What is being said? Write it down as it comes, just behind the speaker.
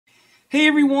Hey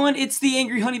everyone, it's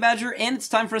TheAngryHoneyBadger, and it's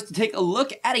time for us to take a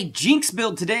look at a Jinx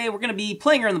build today. We're going to be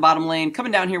playing her in the bottom lane,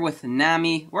 coming down here with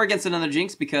Nami. We're against another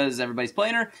Jinx because everybody's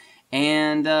playing her.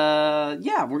 And,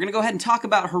 yeah, we're going to go ahead and talk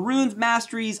about her runes,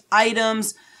 masteries,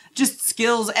 items, just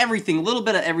skills, everything, a little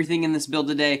bit of everything in this build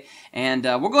today. And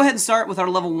we'll go ahead and start with our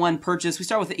level 1 purchase. We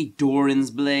start with a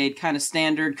Dorans Blade, kind of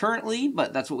standard currently,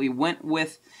 but that's what we went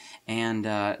with. And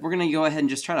we're going to go ahead and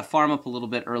just try to farm up a little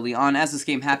bit early on as this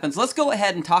game happens. Let's go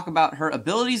ahead and talk about her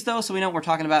abilities, though, so we know what we're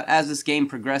talking about as this game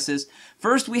progresses.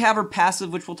 First, we have her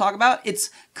passive, which we'll talk about. It's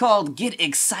called Get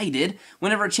Excited.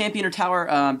 Whenever a champion or tower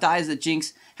dies that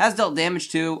Jinx has dealt damage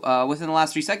to within the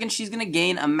last 3 seconds, she's going to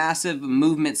gain a massive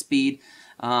movement speed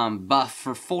buff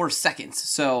for 4 seconds.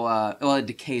 So, well, it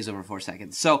decays over 4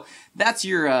 seconds. So, that's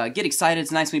your Get Excited.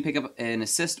 It's nice when you pick up an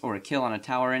assist or a kill on a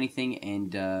tower or anything,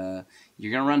 and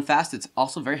you're going to run fast. It's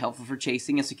also very helpful for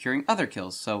chasing and securing other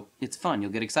kills, so it's fun. You'll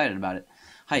get excited about it.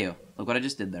 Hiyo, look what I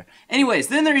just did there. Anyways,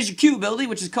 then there is your Q ability,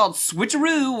 which is called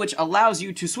Switcheroo, which allows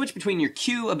you to switch between your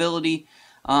Q ability.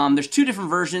 There's 2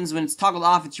 different versions. When it's toggled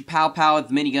off, it's your Pow Pow with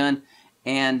the minigun.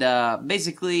 And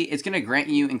basically, it's going to grant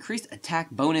you increased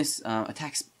attack bonus,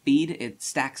 attack speed. It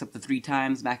stacks up to 3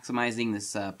 times, maximizing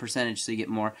this percentage so you get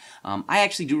more. I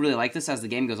actually do really like this as the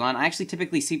game goes on. I actually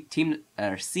typically seem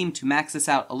to max this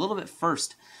out a little bit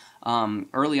first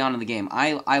early on in the game.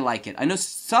 I like it. I know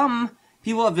some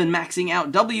people have been maxing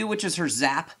out W, which is her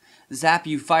Zap. Zap,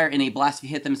 you fire in a blast. If you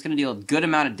hit them, it's going to deal a good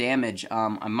amount of damage.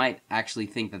 I might actually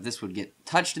think that this would get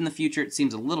touched in the future. It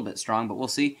seems a little bit strong, but we'll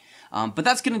see. But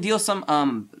that's going to deal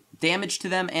some damage to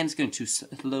them, and it's going to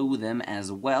slow them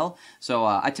as well. So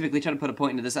I typically try to put a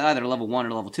point into this at either level 1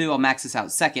 or level 2. I'll max this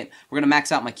out second. We're going to max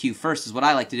out my Q first is what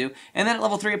I like to do. And then at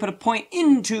level 3, I put a point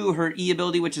into her E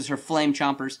ability, which is her Flame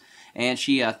Chompers. And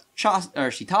she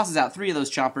tosses out 3 of those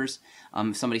chompers.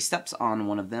 If somebody steps on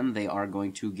one of them, they are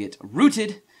going to get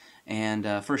rooted.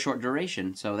 And for a short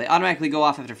duration. So they automatically go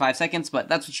off after 5 seconds, but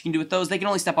that's what you can do with those. They can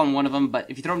only step on one of them, but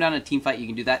if you throw them down in a team fight, you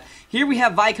can do that. Here we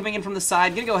have Vi coming in from the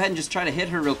side. Gonna go ahead and just try to hit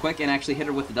her real quick and actually hit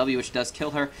her with the W, which does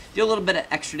kill her. Deal a little bit of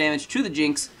extra damage to the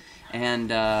Jinx,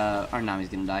 and our Nami's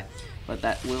gonna die. But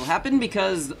that will happen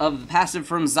because of the passive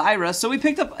from Zyra. So we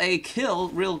picked up a kill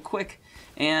real quick.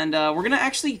 And we're going to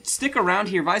actually stick around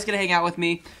here. Vi's going to hang out with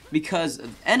me because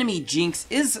enemy Jinx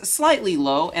is slightly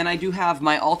low. And I do have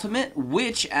my ultimate,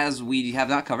 which, as we have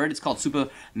not covered, it's called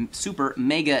Super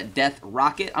Mega Death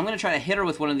Rocket. I'm going to try to hit her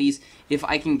with one of these if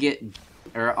I can get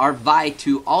our Vi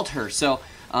to ult her. So,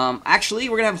 actually,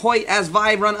 we're going to have Hoyt as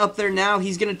Vi run up there now.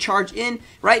 He's going to charge in.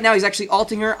 Right now, he's actually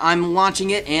ulting her. I'm launching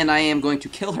it, and I am going to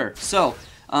kill her. So,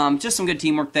 just some good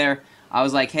teamwork there. I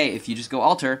was like, hey, if you just go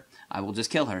ult her, I will just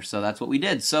kill her. So that's what we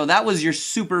did. So that was your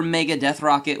Super Mega Death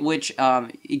Rocket, which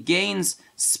it gains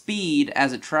speed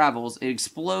as it travels. It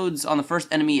explodes on the first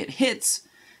enemy it hits,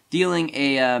 dealing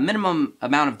a minimum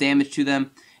amount of damage to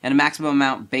them, and a maximum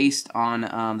amount based on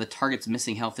the target's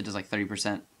missing health. It does like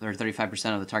 30% or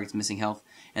 35% of the target's missing health,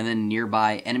 and then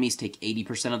nearby enemies take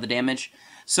 80% of the damage.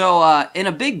 So in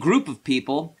a big group of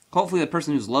people, hopefully the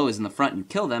person who's low is in the front and you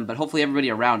kill them, but hopefully everybody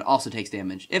around also takes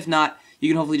damage. If not, you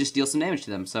can hopefully just deal some damage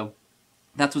to them. So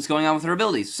that's what's going on with her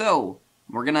abilities. So,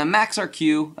 we're going to max our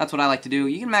Q. That's what I like to do.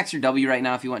 You can max your W right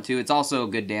now if you want to. It's also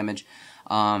good damage.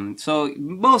 So,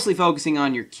 mostly focusing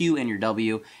on your Q and your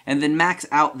W. And then max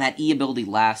out that E ability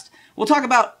last. We'll talk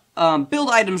about build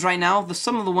items right now.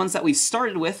 Some of the ones that we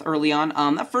started with early on.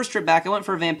 That first trip back, I went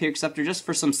for a Vampiric Scepter just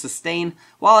for some sustain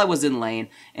while I was in lane.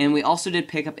 And we also did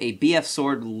pick up a BF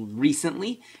Sword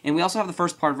recently. And we also have the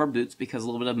first part of our boots because a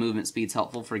little bit of movement speed is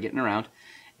helpful for getting around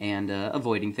and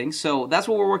avoiding things. So that's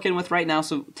what we're working with right now.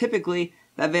 So typically,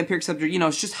 that Vampiric Scepter, you know,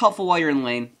 it's just helpful while you're in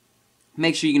lane.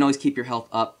 Make sure you can always keep your health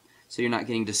up so you're not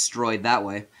getting destroyed that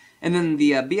way. And then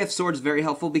the BF Sword is very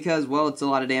helpful because, well, it's a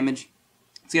lot of damage.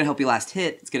 It's going to help you last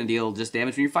hit. It's going to deal just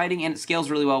damage when you're fighting, and it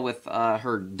scales really well with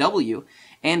her W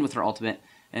and with her ultimate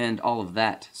and all of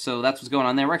that. So that's what's going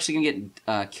on there. We're actually going to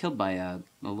get killed by a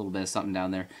little bit of something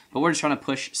down there. But we're just trying to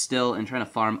push still and trying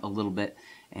to farm a little bit.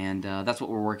 And that's what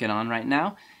we're working on right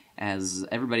now, as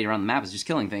everybody around the map is just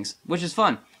killing things, which is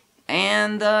fun.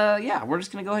 And, yeah, we're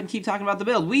just going to go ahead and keep talking about the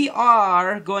build. We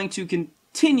are going to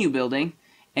continue building,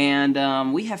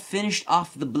 and we have finished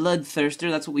off the Bloodthirster.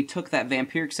 That's what we took, that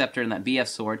Vampiric Scepter and that BF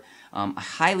Sword. I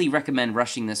highly recommend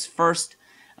rushing this first.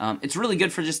 It's really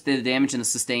good for just the damage and the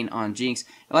sustain on Jinx.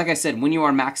 Like I said, when you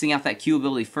are maxing out that Q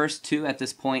ability first, too, at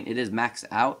this point, it is maxed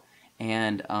out.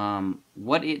 And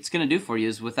what it's going to do for you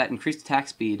is with that increased attack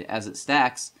speed as it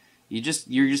stacks,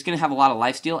 you're just going to have a lot of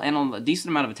lifesteal and a decent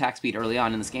amount of attack speed early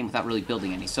on in this game without really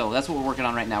building any. So that's what we're working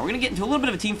on right now. We're going to get into a little bit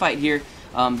of a team fight here.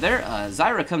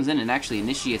 Zyra comes in and actually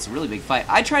initiates a really big fight.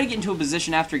 I try to get into a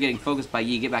position after getting focused by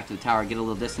Yi, get back to the tower, get a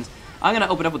little distance. I'm going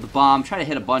to open up with the bomb, try to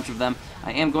hit a bunch of them.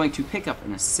 I am going to pick up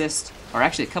an assist, or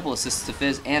actually a couple assists to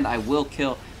Fizz, and I will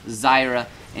kill Zyra,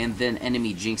 and then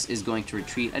enemy Jinx is going to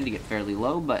retreat. I did get fairly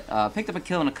low, but picked up a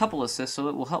kill and a couple assists, so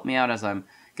it will help me out as I'm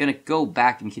going to go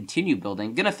back and continue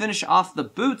building. Going to finish off the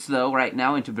boots, though, right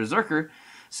now into Berserker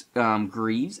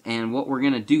Greaves, and what we're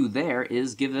going to do there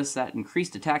is give us that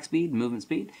increased attack speed, movement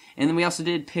speed, and then we also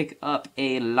did pick up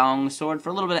a long sword for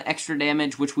a little bit of extra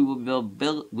damage, which we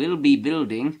will be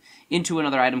building into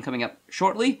another item coming up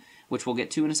shortly, which we'll get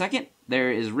to in a second.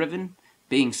 There is Riven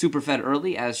being super fed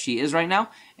early, as she is right now,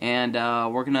 and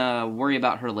we're going to worry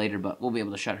about her later, but we'll be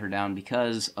able to shut her down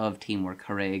because of teamwork.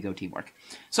 Hooray, go teamwork.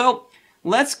 So,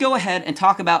 let's go ahead and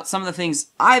talk about some of the things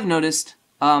I've noticed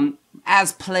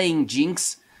as playing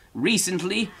Jinx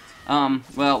recently.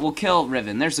 Well, we'll kill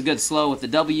Riven. There's a good slow with the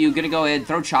W. Gonna go ahead,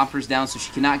 throw choppers down so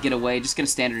she cannot get away. Just gonna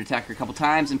standard attack her a couple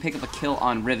times and pick up a kill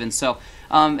on Riven. So,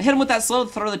 hit them with that slow,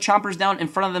 throw the choppers down in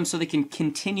front of them so they can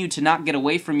continue to not get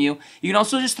away from you. You can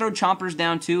also just throw choppers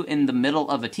down, too, in the middle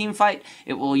of a team fight.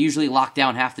 It will usually lock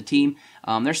down half the team.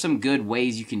 There's some good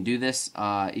ways you can do this.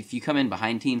 If you come in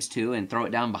behind teams, too, and throw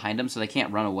it down behind them so they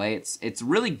can't run away, it's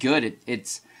really good.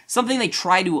 It's something they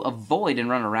try to avoid and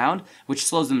run around, which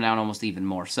slows them down almost even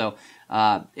more. So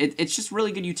it's just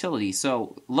really good utility.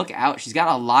 So look out. She's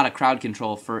got a lot of crowd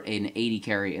control for an 80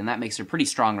 carry, and that makes her pretty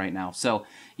strong right now. So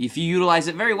if you utilize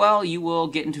it very well, you will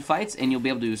get into fights, and you'll be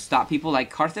able to stop people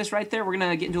like Karthus right there. We're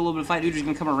going to get into a little bit of fight. Udra's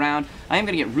going to come around. I am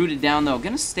going to get rooted down, though.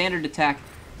 Going to standard attack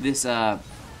this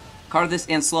Karthus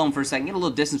and slow him for a second. Get a little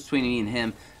distance between me and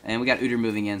him. And we got Udra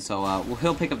moving in, so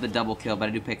he'll pick up the double kill, but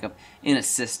I do pick up an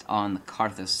assist on the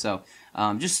Karthus. So,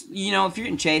 just, you know, if you're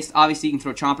getting chased, obviously you can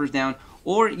throw chompers down,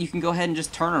 or you can go ahead and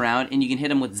just turn around, and you can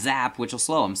hit him with Zap, which will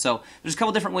slow him. So, there's a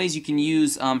couple different ways you can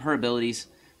use her abilities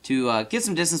to get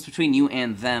some distance between you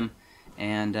and them.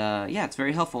 And, yeah, it's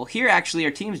very helpful. Here, actually,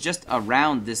 our team's just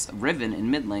around this Riven in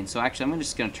mid lane. So, actually, I'm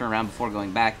just going to turn around before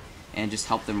going back and just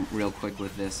help them real quick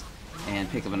with this and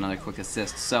pick up another quick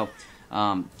assist. So,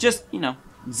 just, you know,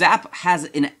 Zap has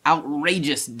an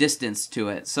outrageous distance to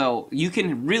it, so you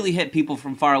can really hit people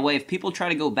from far away. If people try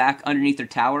to go back underneath their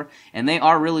tower, and they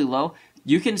are really low,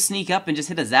 you can sneak up and just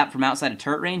hit a Zap from outside of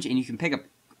turret range, and you can pick up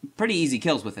pretty easy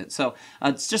kills with it. So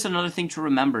it's just another thing to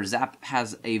remember. Zap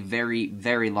has a very,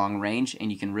 very long range,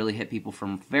 and you can really hit people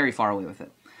from very far away with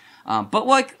it. But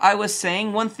like I was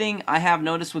saying, one thing I have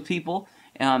noticed with people,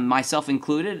 myself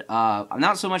included,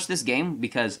 not so much this game,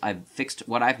 because I've fixed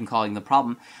what I've been calling the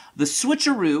problem. The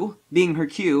switcheroo, being her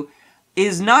Q,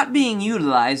 is not being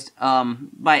utilized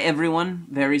by everyone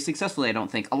very successfully, I don't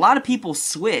think. A lot of people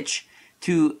switch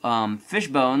to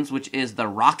Fishbones, which is the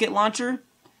rocket launcher,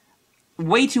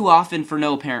 way too often for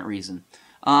no apparent reason.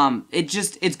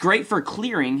 It's great for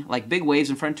clearing, like big waves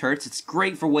in front of turrets. It's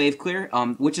great for wave clear,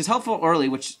 which is helpful early,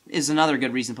 which is another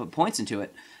good reason to put points into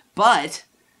it. But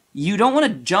you don't want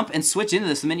to jump and switch into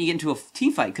this the minute you get into a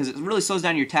team fight, because it really slows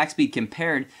down your attack speed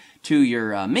compared to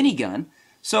your minigun.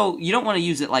 So you don't want to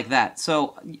use it like that.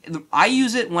 So I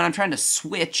use it when I'm trying to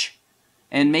switch,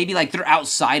 and maybe like they're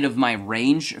outside of my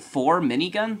range for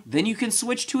minigun. Then you can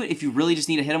switch to it if you really just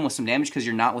need to hit them with some damage because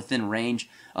you're not within range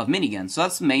of minigun. So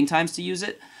that's the main times to use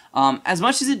it. As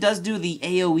much as it does do the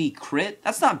AoE crit,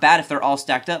 that's not bad if they're all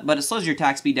stacked up, but it slows your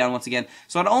attack speed down once again.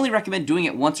 So I'd only recommend doing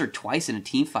it once or twice in a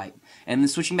team fight, and then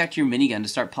switching back to your minigun to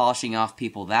start polishing off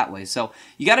people that way. So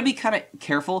you got to be kind of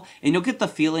careful, and you'll get the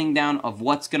feeling down of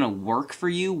what's going to work for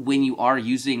you when you are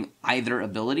using either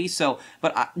ability. So,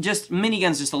 but just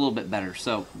minigun's just a little bit better.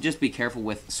 So just be careful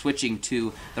with switching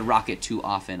to the rocket too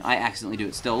often. I accidentally do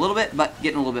it still a little bit, but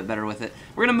getting a little bit better with it.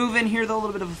 We're going to move in here, though, a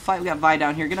little bit of a fight. We got Vi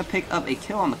down here. Going to pick up a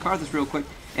kill on the Karthus real quick,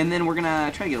 and then we're going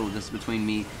to try to get a little distance between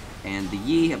me and the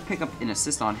Yi. Pick up an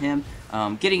assist on him.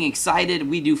 Getting excited.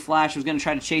 We do flash. I was going to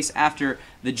try to chase after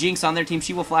the Jinx on their team.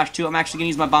 She will flash too. I'm actually going to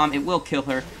use my bomb. It will kill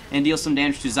her and deal some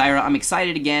damage to Zyra. I'm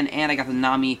excited again, and I got the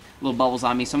Nami little bubbles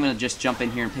on me, so I'm going to just jump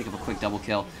in here and pick up a quick double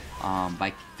kill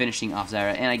by finishing off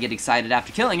Zyra. And I get excited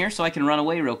after killing her, so I can run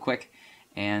away real quick.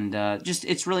 And just,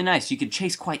 it's really nice. You can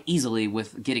chase quite easily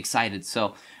with Get Excited.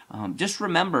 So just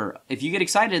remember, if you get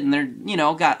excited and they're, you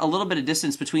know, got a little bit of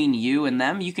distance between you and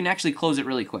them, you can actually close it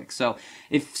really quick. So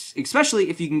especially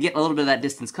if you can get a little bit of that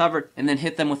distance covered and then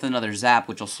hit them with another zap,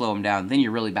 which will slow them down, then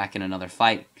you're really back in another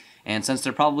fight. And since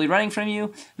they're probably running from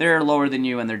you, they're lower than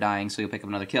you and they're dying, so you'll pick up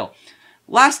another kill.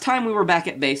 Last time we were back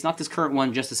at base, not this current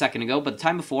one just a second ago, but the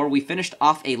time before, we finished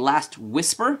off a last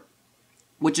Whisper.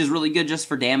 which is really good just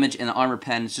for damage, and the armor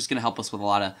pen is just going to help us with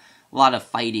a lot of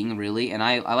fighting, really, and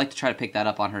I like to try to pick that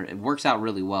up on her. It works out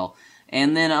really well.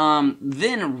 And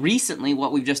then recently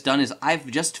what we've just done is I've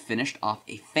just finished off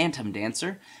a Phantom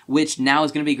Dancer, which now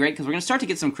is going to be great because we're going to start to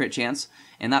get some crit chance,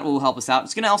 and that will help us out.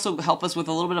 It's going to also help us with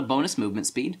a little bit of bonus movement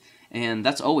speed, and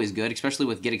that's always good, especially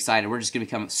with Get Excited. We're just going to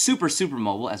become super, super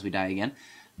mobile as we die again,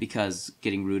 because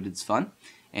getting rooted is fun,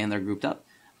 and they're grouped up.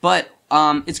 But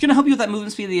it's going to help you with that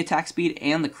movement speed, the attack speed,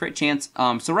 and the crit chance.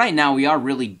 So right now we are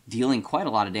really dealing quite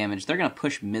a lot of damage. They're going to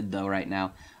push mid, though, right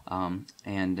now.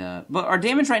 But our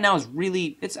damage right now is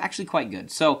really, it's actually quite good.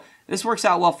 So this works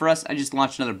out well for us. I just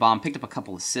launched another bomb, picked up a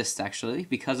couple assists actually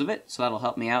because of it, so that'll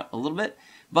help me out a little bit.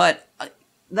 But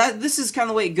this is kind of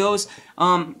the way it goes.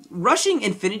 Rushing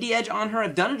Infinity Edge on her,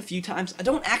 I've done it a few times. I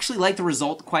don't actually like the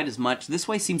result quite as much. This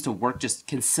way seems to work just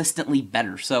consistently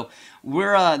better. So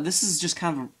this is just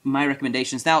kind of my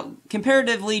recommendations. Now,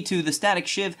 comparatively to the static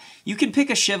Shiv, you can pick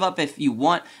a Shiv up if you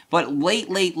want, but late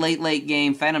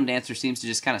game, Phantom Dancer seems to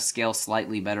just kind of scale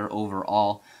slightly better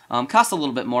overall. Costs a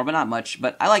little bit more, but not much.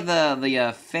 But I like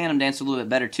the Phantom Dancer a little bit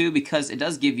better too, because it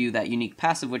does give you that unique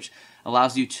passive, which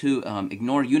allows you to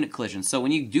ignore unit collisions. So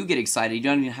when you do get excited,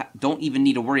 you don't even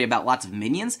need to worry about lots of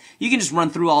minions. You can just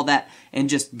run through all that and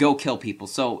just go kill people.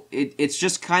 So it's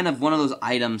just kind of one of those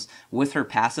items with her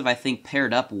passive, I think,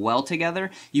 paired up well together.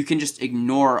 You can just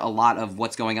ignore a lot of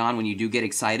what's going on when you do get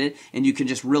excited, and you can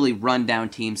just really run down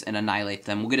teams and annihilate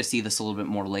them. We'll get to see this a little bit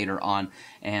more later on.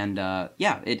 And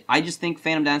yeah, I just think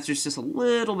Phantom Dancer is just a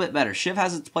little bit better. Shiv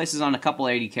has its places on a couple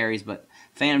AD carries, but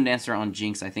Phantom Dancer on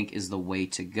Jinx, I think, is the way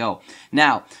to go.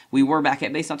 Now, we were back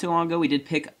at base not too long ago. We did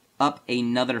pick up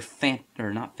another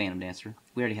not Phantom Dancer.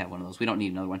 We already have one of those. We don't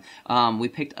need another one. We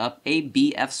picked up a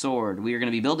BF Sword. We are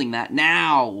going to be building that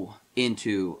now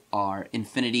into our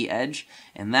Infinity Edge,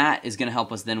 and that is going to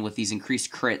help us then with these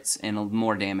increased crits and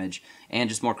more damage, and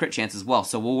just more crit chance as well.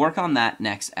 So we'll work on that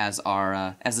next as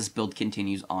this build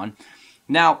continues on.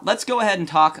 Now, let's go ahead and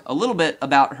talk a little bit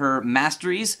about her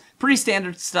masteries. Pretty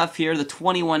standard stuff here, the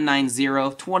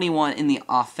 2190, 21 in the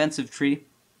offensive tree,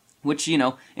 which, you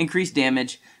know, increased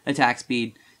damage, attack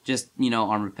speed, just, you know,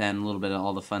 armor pen, a little bit of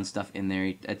all the fun stuff in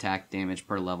there, attack damage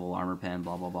per level, armor pen,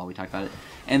 blah, blah, blah, we talked about it.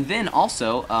 And then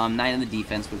also, 9 in the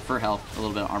defense, but for health, a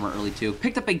little bit of armor early too.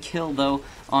 Picked up a kill, though,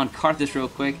 on Karthus real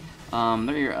quick.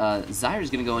 Zyra's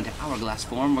going to go into Hourglass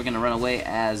form. We're going to run away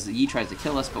as Yi tries to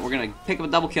kill us, but we're going to pick up a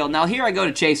double kill. Now here I go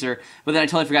to chase her, but then I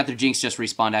totally forgot their Jinx just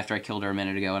respawned after I killed her a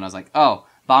minute ago, and I was like, oh,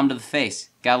 bomb to the face.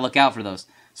 Gotta look out for those.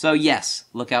 So yes,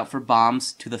 look out for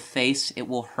bombs to the face. It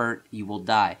will hurt. You will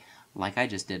die, like I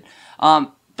just did.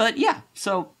 But yeah,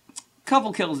 so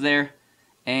couple kills there,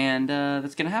 and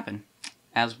that's going to happen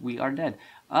as we are dead.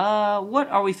 What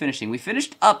are we finishing? We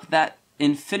finished up that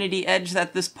Infinity Edge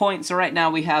at this point, so right now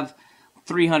we have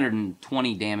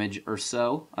 320 damage or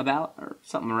so, or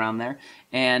something around there,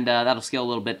 and that'll scale a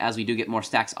little bit as we do get more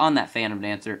stacks on that Phantom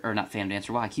Dancer, or not Phantom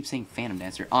Dancer, wow, I keep saying Phantom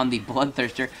Dancer, on the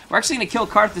Bloodthirster. We're actually going to kill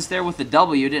Karthus there with the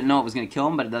W. Didn't know it was going to kill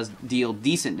him, but it does deal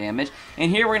decent damage. And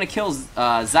here we're going to kill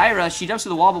Zyra. She jumps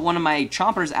through the wall, but one of my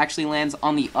chompers actually lands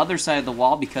on the other side of the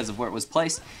wall because of where it was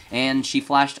placed, and she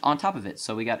flashed on top of it,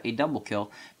 so we got a double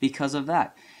kill because of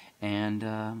that.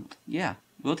 And yeah,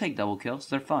 we'll take double kills.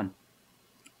 They're fun.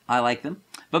 I like them.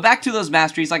 But back to those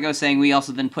masteries, like I was saying, we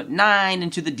also then put 9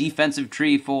 into the defensive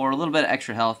tree for a little bit of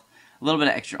extra health, a little bit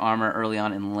of extra armor early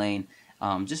on in lane.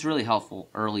 Just really helpful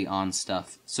early on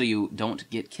stuff, so you don't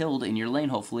get killed in your lane,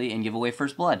 hopefully, and give away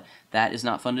first blood. That is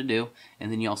not fun to do,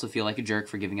 and then you also feel like a jerk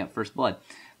for giving up first blood.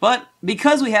 But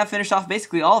because we have finished off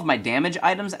basically all of my damage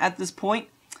items at this point,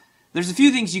 there's a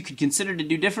few things you could consider to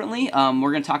do differently.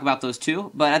 We're going to talk about those too.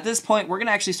 But at this point, we're going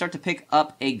to actually start to pick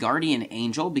up a Guardian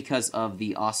Angel because of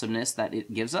the awesomeness that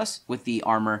it gives us with the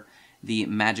armor, the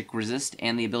magic resist,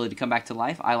 and the ability to come back to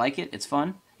life. I like it. It's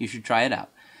fun. You should try it out.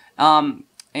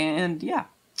 And yeah,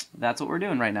 that's what we're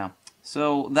doing right now.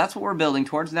 So that's what we're building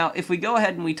towards. Now, if we go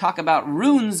ahead and we talk about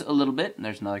runes a little bit, and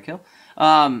there's another kill.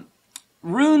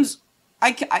 Runes,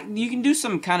 you can do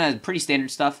some kind of pretty standard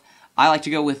stuff. I like to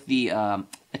go with the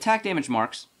attack damage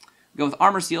marks, go with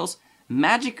armor seals,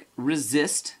 magic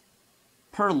resist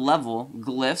per level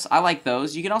glyphs. I like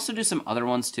those. You can also do some other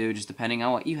ones too, just depending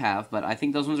on what you have, but I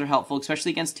think those ones are helpful,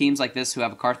 especially against teams like this who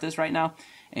have a Karthus right now,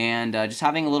 and just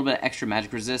having a little bit of extra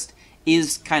magic resist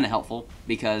is kind of helpful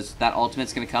because that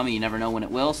ultimate's going to come and you never know when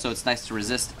it will, so it's nice to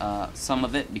resist some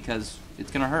of it because it's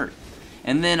going to hurt.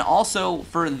 And then also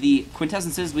for the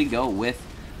quintessences, we go with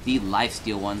the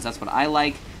lifesteal ones. That's what I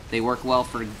like. They work well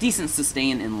for decent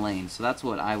sustain in lane, so that's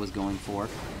what I was going for,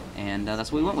 and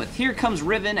that's what we went with. Here comes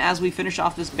Riven as we finish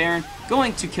off this Baron,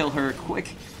 going to kill her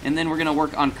quick, and then we're going to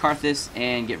work on Karthus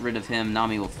and get rid of him.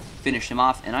 Nami will finish him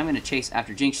off, and I'm going to chase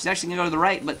after Jinx. She's actually going to go to the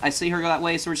right, but I see her go that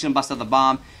way, so we're just going to bust out the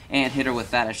bomb and hit her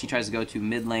with that as she tries to go to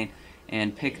mid lane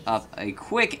and pick up a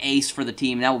quick ace for the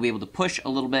team. Now we'll be able to push a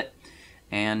little bit,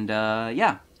 and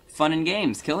yeah, fun and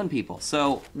games, killing people.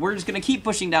 So we're just going to keep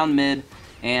pushing down mid,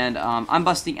 and I'm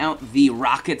busting out the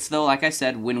rockets, though. Like I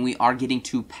said, when we are getting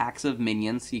 2 packs of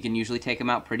minions, you can usually take them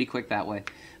out pretty quick that way.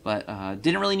 But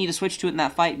didn't really need to switch to it in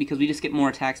that fight because we just get more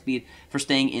attack speed for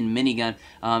staying in minigun.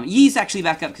 Yi's actually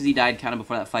back up because he died kind of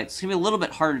before that fight. So it's going to be a little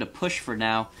bit harder to push for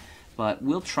now, but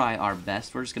we'll try our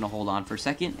best. We're just going to hold on for a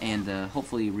second and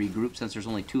hopefully regroup since there's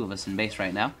only 2 of us in base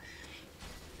right now.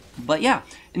 But yeah,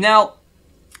 now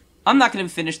I'm not going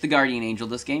to finish the Guardian Angel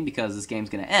this game because this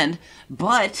game's going to end,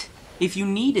 but if you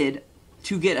needed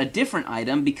to get a different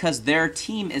item because their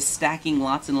team is stacking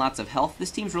lots and lots of health, this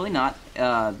team's really not,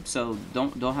 so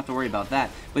don't have to worry about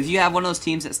that. But if you have one of those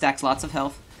teams that stacks lots of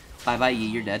health, bye-bye Yi,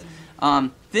 you're dead.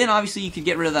 Then obviously you could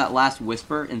get rid of that last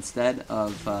Whisper instead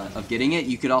of getting it.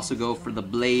 You could also go for the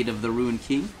Blade of the Ruined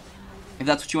King, if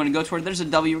that's what you want to go toward. There's a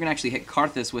W. We're going to actually hit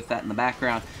Karthus with that in the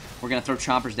background. We're going to throw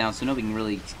choppers down so nobody can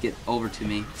really get over to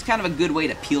me. It's kind of a good way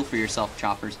to peel for yourself,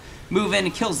 choppers. Move in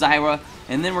and kill Zyra,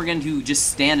 and then we're going to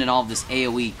just stand in all of this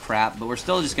AoE crap, but we're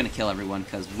still just going to kill everyone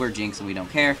because we're Jinx and we don't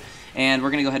care. And we're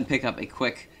going to go ahead and pick up a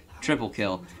quick triple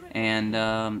kill. And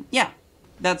yeah,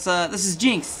 that's this is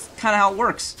Jinx, kind of how it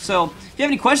works. So if you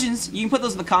have any questions, you can put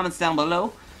those in the comments down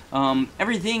below.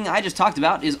 Everything I just talked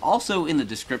about is also in the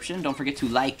description. Don't forget to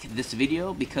like this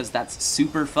video because that's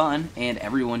super fun and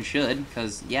everyone should,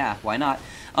 because yeah, why not?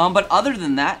 But other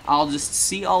than that, I'll just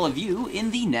see all of you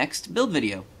in the next build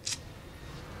video.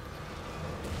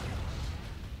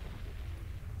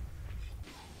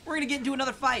 We're going to get into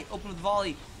another fight. Open with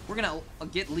volley. We're going to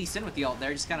get Lee Sin with the ult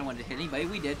there. Just kind of wanted to hit anybody.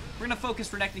 We did. We're going to focus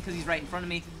for Nectin because he's right in front of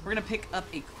me. We're going to pick up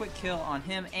a quick kill on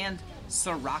him and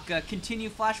Soraka. Continue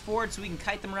flash forward so we can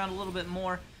kite them around a little bit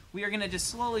more. We are going to just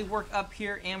slowly work up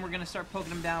here, and we're going to start poking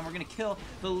them down. We're going to kill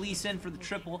the Lee Sin for the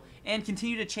triple and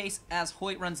continue to chase as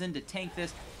Hoyt runs in to tank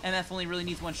this. MF only really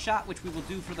needs 1 shot, which we will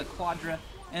do for the Quadra.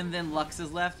 And then Lux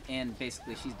is left, and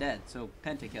basically she's dead. So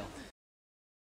pentakill.